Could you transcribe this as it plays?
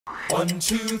1,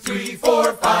 2, 3,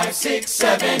 4, 5, 6,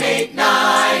 7, 8,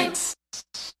 9.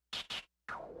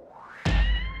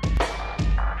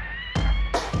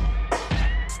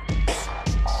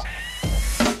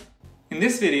 In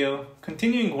this video,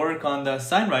 continuing work on the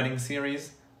SignWriting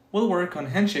series, we'll work on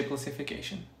Handshape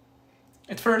classification.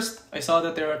 At first, I saw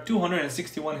that there are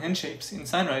 261 handshapes in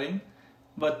SignWriting,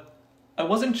 but I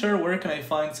wasn't sure where can I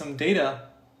find some data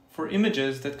for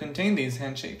images that contain these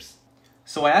handshapes.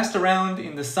 So I asked around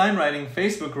in the SignWriting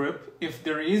Facebook group if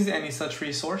there is any such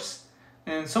resource,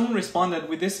 and someone responded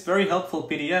with this very helpful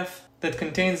PDF that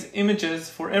contains images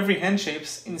for every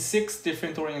handshapes in 6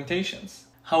 different orientations.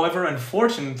 However,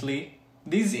 unfortunately,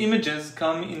 these images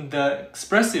come in the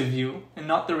expressive view and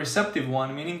not the receptive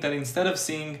one, meaning that instead of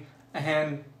seeing a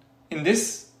hand in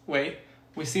this way,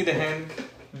 we see the hand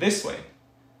this way,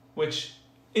 which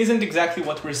isn't exactly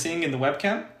what we're seeing in the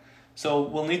webcam, so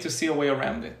we'll need to see a way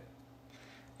around it.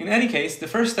 In any case, the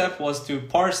first step was to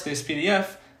parse this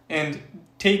PDF and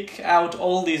take out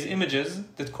all these images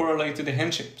that correlate to the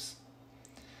handshapes.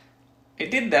 I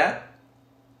did that,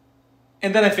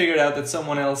 and then I figured out that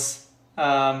someone else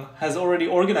has already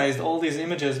organized all these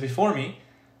images before me,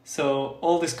 so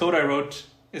all this code I wrote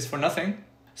is for nothing.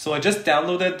 So I just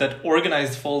downloaded that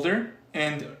organized folder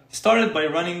and started by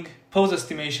running pose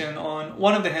estimation on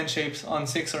one of the handshapes on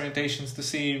 6 orientations to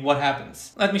see what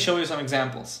happens. Let me show you some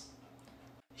examples.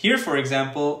 Here, for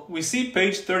example, we see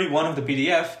page 31 of the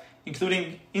PDF,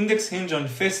 including index hinge on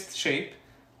fist shape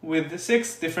with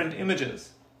 6 different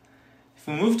images. If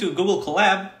we move to Google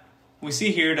Colab, we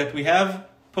see here that we have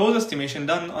pose estimation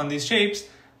done on these shapes,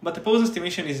 but the pose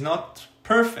estimation is not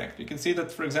perfect. You can see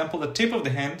that, for example, the tip of the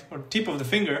hand or tip of the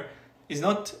finger is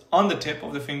not on the tip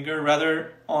of the finger,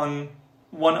 rather on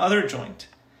one other joint.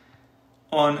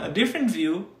 On a different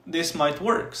view, this might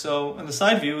work. So on the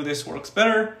side view, this works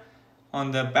better.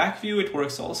 On the back view, it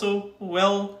works also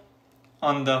well.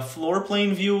 On the floor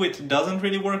plane view, it doesn't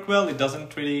really work well. It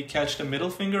doesn't really catch the middle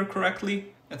finger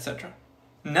correctly, etc.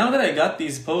 Now that I got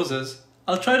these poses,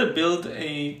 I'll try to build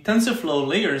a TensorFlow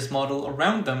layers model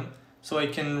around them so I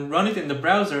can run it in the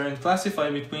browser and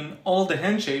classify between all the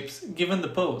hand shapes given the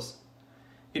pose.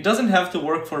 It doesn't have to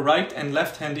work for right and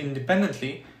left hand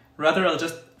independently, rather I'll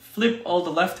just flip all the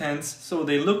left hands so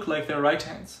they look like they're right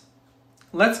hands.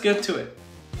 Let's get to it.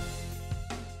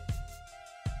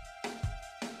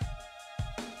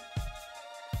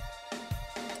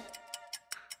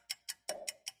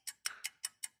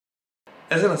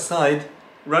 As an aside,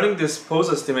 running this pose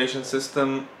estimation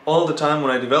system all the time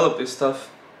when I develop this stuff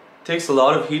takes a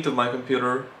lot of heat of my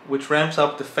computer, which ramps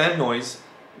up the fan noise,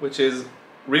 which is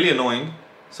really annoying.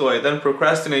 So I then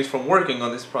procrastinate from working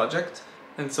on this project,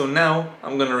 and so now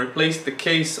I'm gonna replace the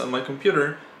case on my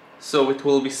computer so it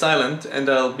will be silent and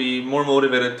I'll be more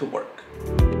motivated to work.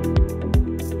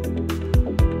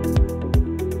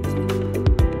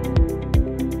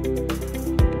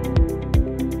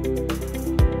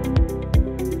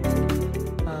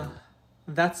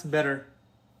 That's better.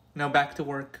 Now back to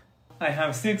work. I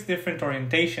have 6 different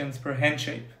orientations per hand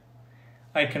shape.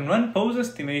 I can run pose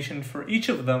estimation for each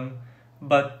of them,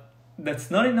 but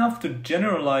that's not enough to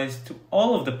generalize to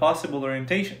all of the possible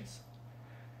orientations.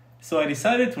 So I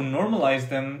decided to normalize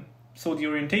them so the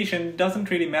orientation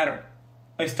doesn't really matter.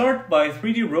 I start by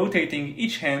 3D rotating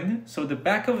each hand so the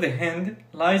back of the hand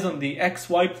lies on the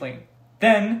XY plane.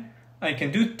 Then I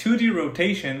can do 2D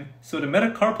rotation so the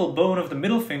metacarpal bone of the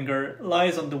middle finger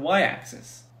lies on the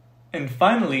y-axis. And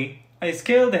finally, I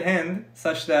scale the hand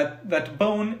such that that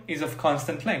bone is of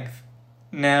constant length.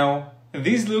 Now,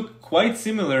 these look quite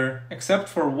similar except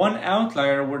for one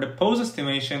outlier where the pose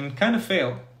estimation kind of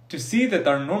failed. To see that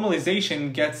our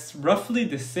normalization gets roughly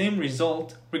the same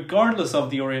result regardless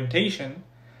of the orientation,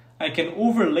 I can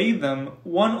overlay them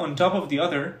one on top of the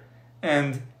other,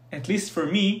 and, at least for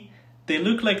me, they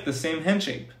look like the same hand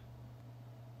shape.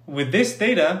 With this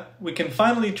data, we can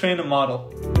finally train a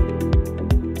model.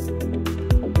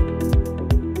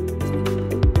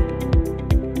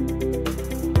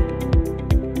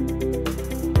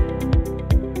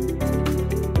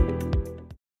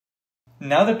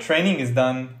 Now that training is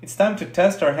done, it's time to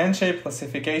test our handshape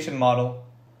classification model.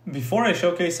 Before I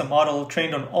showcase a model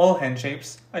trained on all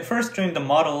handshapes, I first trained the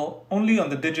model only on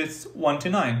the digits 1 to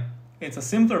 9. It's a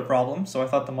simpler problem, so I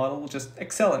thought the model will just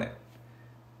excel in it.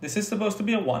 This is supposed to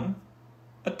be a 1,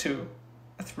 a 2,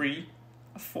 a 3,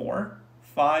 a 4,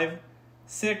 5,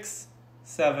 6,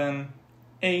 7,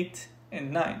 8,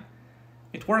 and 9.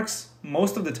 It works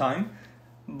most of the time,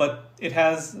 but it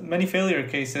has many failure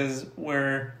cases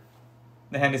where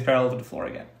the hand is parallel to the floor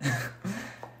again.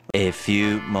 A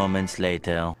few moments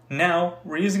later. Now,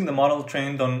 we're using the model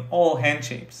trained on all hand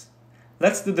shapes.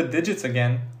 Let's do the digits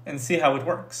again and see how it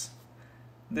works.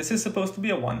 This is supposed to be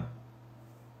a 1. I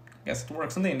guess it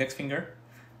works on the index finger.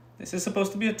 This is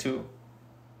supposed to be a 2.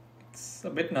 It's a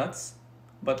bit nuts,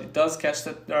 but it does catch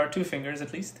that there are 2 fingers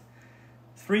at least.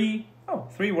 3, oh,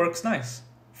 3 works nice.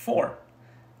 4,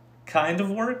 kind of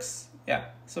works. Yeah,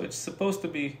 so it's supposed to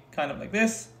be kind of like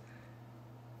this.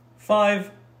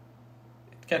 5,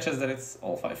 it catches that it's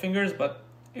all 5 fingers, but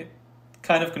it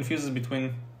kind of confuses between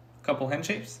a couple hand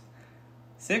shapes.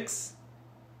 6,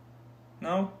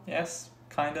 no, yes,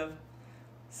 kind of.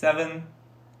 7,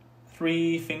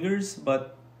 3 fingers,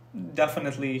 but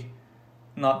definitely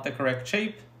not the correct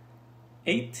shape.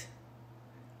 8,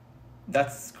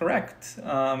 that's correct.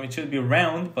 It should be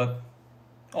round, but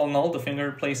all in all, the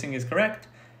finger placing is correct.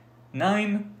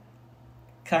 9,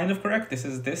 kind of correct. This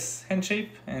is this hand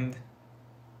shape, and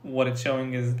what it's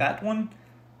showing is that one.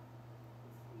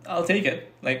 I'll take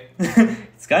it. Like,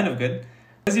 it's kind of good.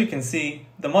 As you can see,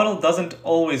 the model doesn't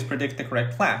always predict the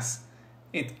correct class.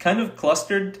 It kind of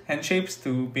clustered hand shapes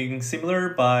to being similar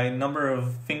by number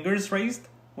of fingers raised,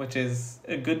 which is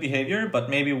a good behavior, but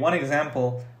maybe one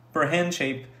example per hand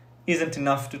shape isn't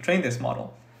enough to train this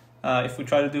model. If we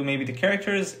try to do maybe the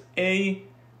characters, A,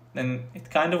 then it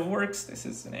kind of works. This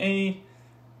is an A.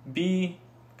 B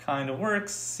kind of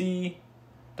works. C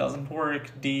doesn't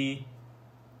work. D,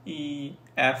 E,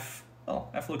 F. Oh,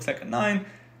 F looks like a 9.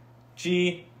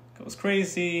 G goes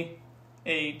crazy.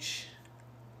 H,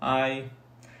 I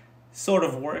sort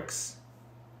of works.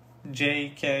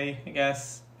 J, K, I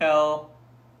guess. L,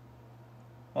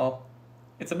 well,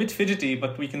 it's a bit fidgety,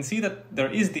 but we can see that there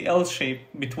is the L shape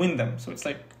between them. So it's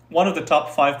like one of the top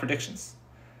 5 predictions.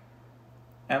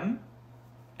 M,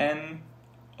 N,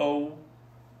 O,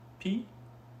 P,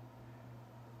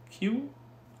 Q,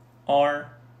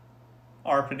 R,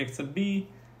 R predicts a B,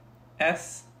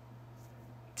 S,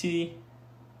 T,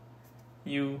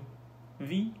 U,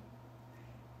 V,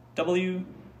 W,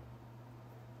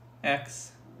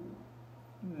 X,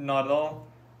 not at all,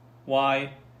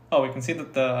 Y. Oh, we can see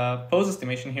that the pose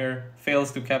estimation here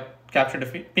fails to capture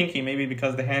the pinky, maybe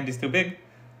because the hand is too big,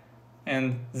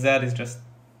 and Z is just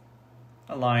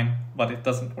a line, but it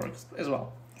doesn't work as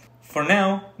well. For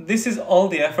now, this is all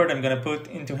the effort I'm going to put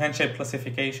into Handshape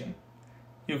classification.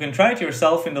 You can try it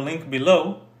yourself in the link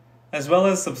below, as well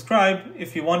as subscribe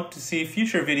if you want to see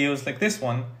future videos like this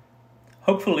one.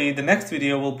 Hopefully the next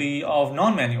video will be of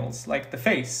non-manuals, like the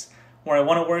face, where I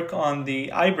want to work on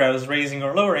the eyebrows raising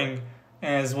or lowering,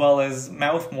 as well as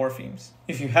mouth morphemes.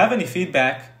 If you have any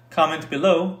feedback, comment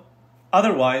below.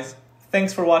 Otherwise,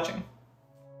 thanks for watching.